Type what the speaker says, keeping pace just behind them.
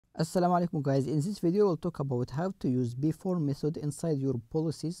Assalamu alaikum guys. In this video we'll talk about how to use before method inside your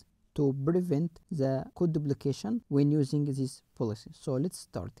policies to prevent the code duplication when using this policy. So let's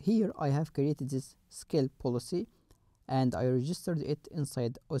start. Here I have created this skill policy and I registered it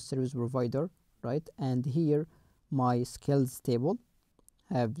inside a service provider, right? And here my skills table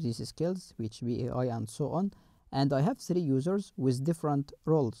have these skills which BAI and so on, and I have 3 users with different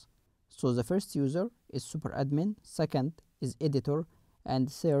roles. So the first user is super admin, second is editor,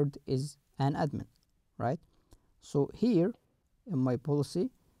 and third is an admin, right? So here in my policy,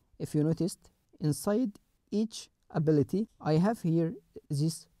 if you noticed, inside each ability I have here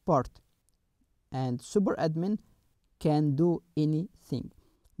this part, and super admin can do anything,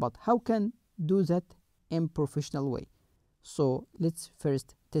 but how can do that in professional way? So let's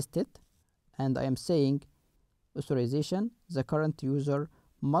first test it, and I am saying authorization, the current user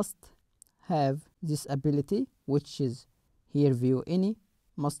must have this ability, which is here view any,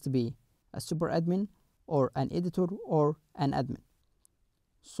 must be a super admin or an editor or an admin.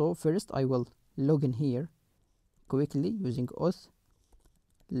 So first I will log in here quickly using auth,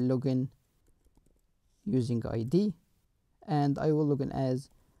 login using ID, and I will log in as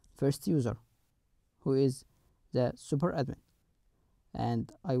first user who is the super admin,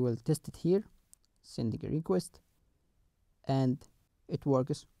 and I will test it here, sending a request, and it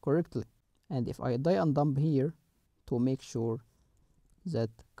works correctly. And if I die and dump here to make sure that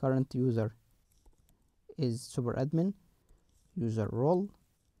current user is super admin, user role,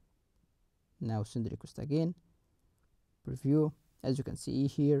 now send request again, preview, as you can see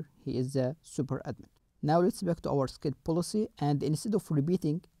here he is the super admin. Now let's back to our skill policy, and instead of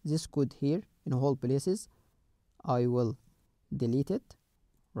repeating this code here in whole places, I will delete it,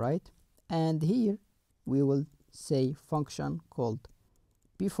 right? And here we will say function called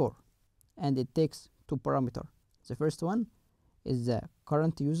before, and it takes 2 parameters. The first one is the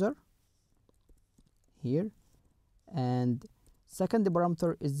current user here, and second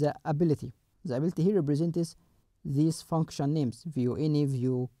parameter is the ability. The ability here represents these function names, view any,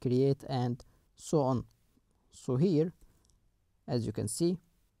 view create, and so on. So here, as you can see,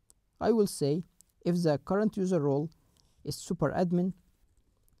 I will say if the current user role is super admin,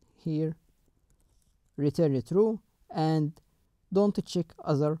 here return true and don't check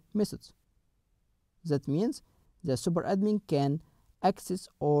other methods. That means the super admin can access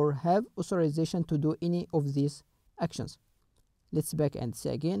or have authorization to do any of these actions. Let's back and see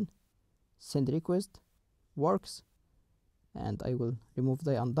again, send request works, and I will remove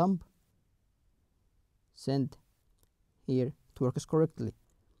the undump, send, here it works correctly.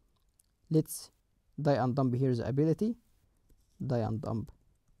 Let's die and dump here the ability, die and dump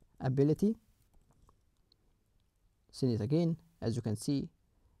ability, send it again. As you can see,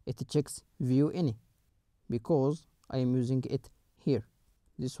 it checks view any because I am using it here,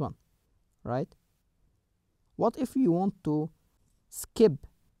 this one, right? What if you want to skip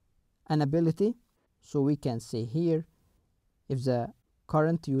an ability? So we can say here if the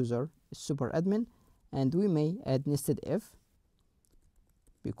current user is super admin, and we may add nested if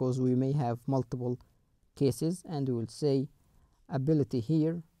because we may have multiple cases, and we will say ability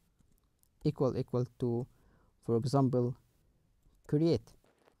here equal to, for example, create,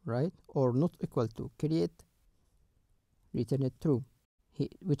 right? Or not equal to create, return it true,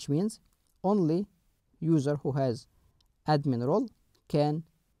 which means only user who has admin role can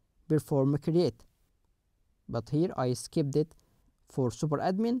perform create. But here I skipped it for super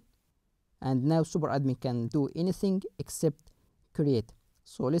admin, and now super admin can do anything except create.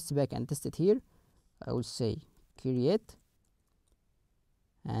 So let's back and test it here. I will say create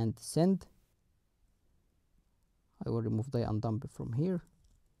and send. I will remove the undump from here,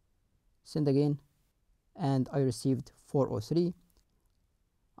 send again, and I received 403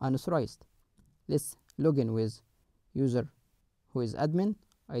 unauthorized. Let's log in with user who is admin,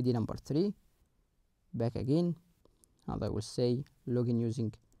 ID number 3, back again, and I will say login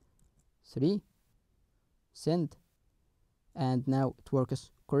using 3, send, and now it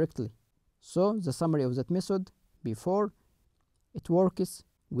works correctly. So the summary of that method: before, it works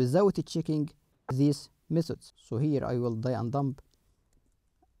without checking these methods. So here I will die and dump,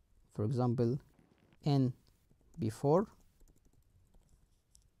 for example, n before,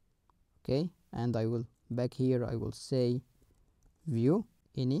 okay, and I will back here, I will say view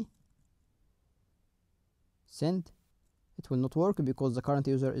any, send. It will not work because the current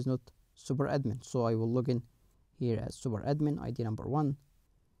user is not super admin, so I will log in here as super admin, ID number 1,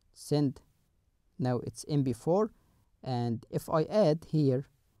 send. Now it's in before, and if I add here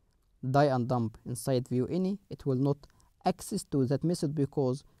die and dump inside view any, it will not access to that method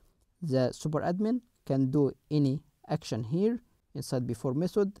because the super admin can do any action here inside before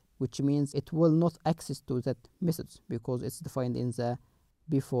method, which means it will not access to that methods because it's defined in the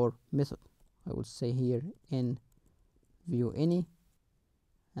before method. I will say here in view any,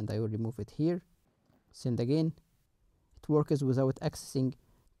 and I will remove it here. Send again. It works without accessing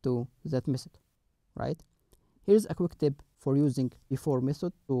to that method, right? Here's a quick tip for using before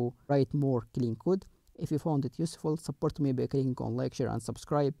method to write more clean code. If you found it useful, support me by clicking on like, share, and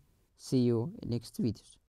subscribe. See you in next videos.